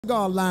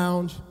cigar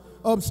lounge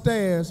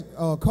upstairs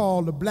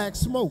called the Black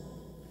Smoke.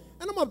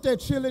 And I'm up there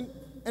chilling,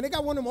 and they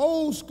got one of them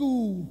old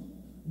school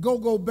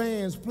Gogo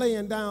bands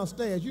playing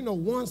downstairs. You know,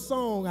 one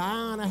song, an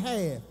hour and a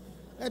half,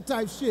 that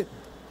type shit.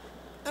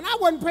 And I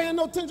wasn't paying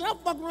no attention. I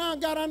fucked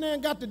around, got on there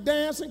and got to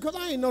dancing, because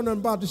I ain't know nothing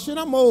about the shit.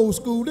 I'm old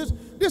school. This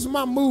is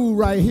my mood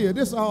right here.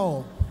 This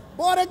all.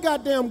 Boy, that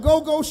goddamn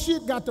Gogo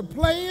shit got to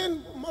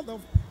playing.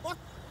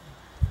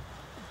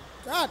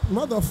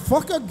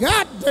 Motherfucker,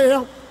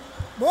 goddamn.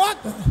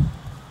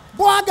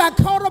 Boy, I got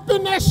caught up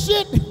in that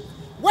shit.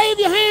 Wave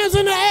your hands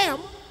in the air.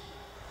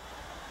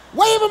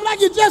 Wave them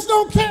like you just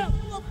don't care.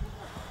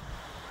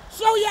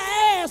 Show your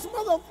ass,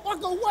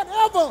 motherfucker,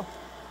 whatever.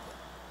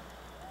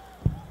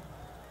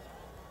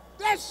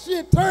 That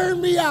shit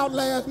turned me out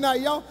last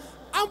night, y'all.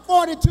 I'm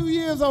 42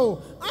 years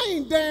old. I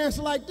ain't danced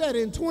like that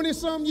in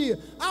 20-some years.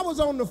 I was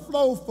on the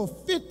floor for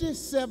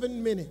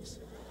 57 minutes.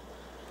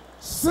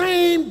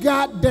 Same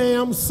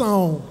goddamn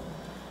song.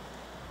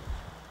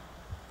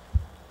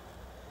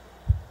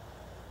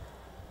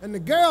 And the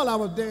girl I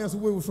was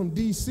dancing with was from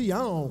D.C. I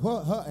don't know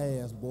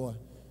her ass, boy.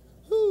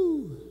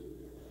 Whew.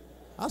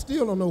 I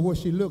still don't know what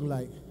she looked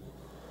like.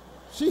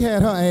 She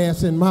had her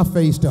ass in my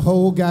face the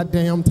whole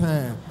goddamn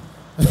time.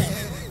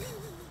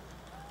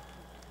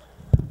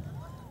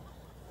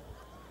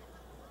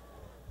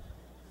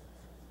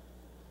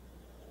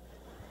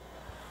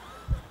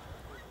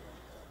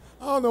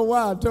 I don't know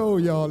why I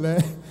told y'all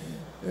that.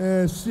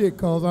 Shit,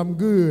 cause I'm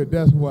good,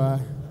 that's why.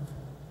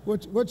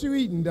 What you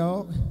eating,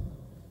 dog?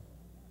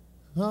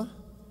 Huh?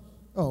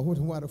 Oh,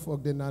 why the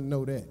fuck didn't I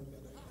know that?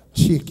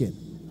 Chicken.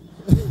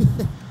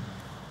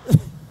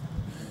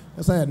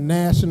 That's a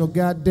national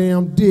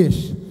goddamn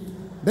dish.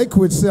 They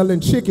quit selling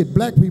chicken.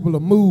 Black people will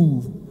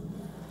move.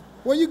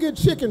 Where you get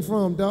chicken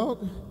from,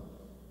 dog?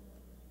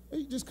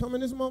 You just come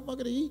in this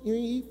motherfucker to eat? You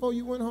ain't eat before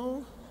you went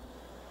home?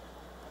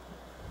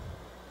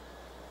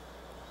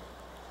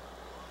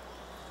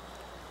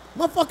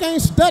 Motherfucker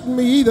ain't studying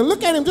me either.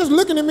 Look at him just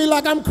looking at me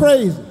like I'm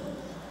crazy.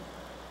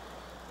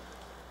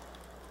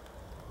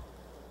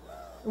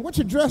 And what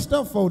you dressed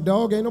up for,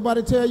 dog? Ain't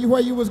nobody tell you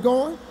where you was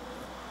going?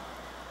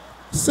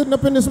 Sitting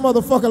up in this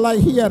motherfucker like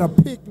he had a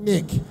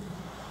picnic.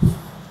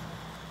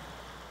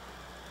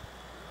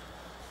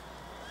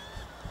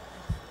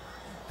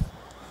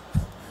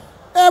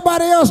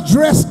 Everybody else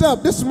dressed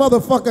up. This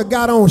motherfucker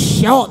got on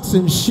shorts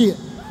and shit.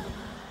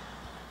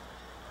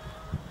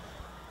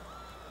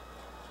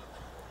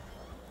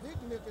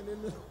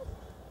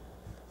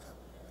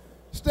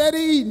 Steady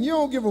eating, you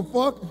don't give a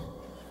fuck.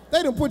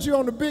 They done put you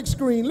on the big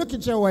screen. Look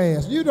at your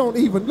ass. You don't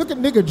even, look at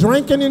nigga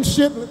drinking and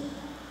shit.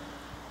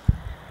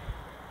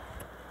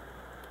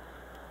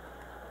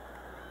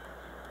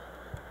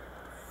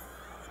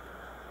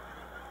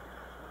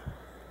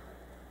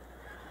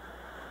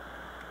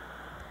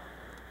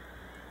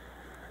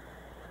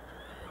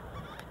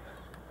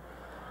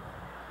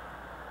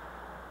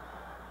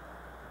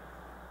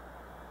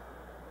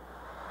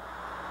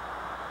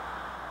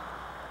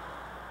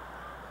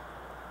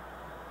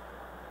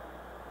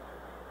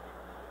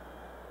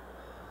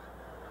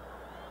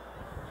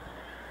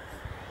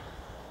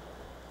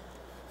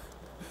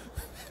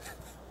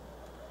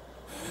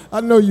 I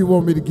know you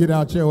want me to get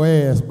out your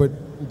ass,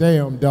 but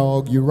damn,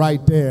 dog, you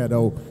right there,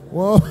 though.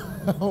 Well,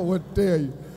 I don't want to tell you.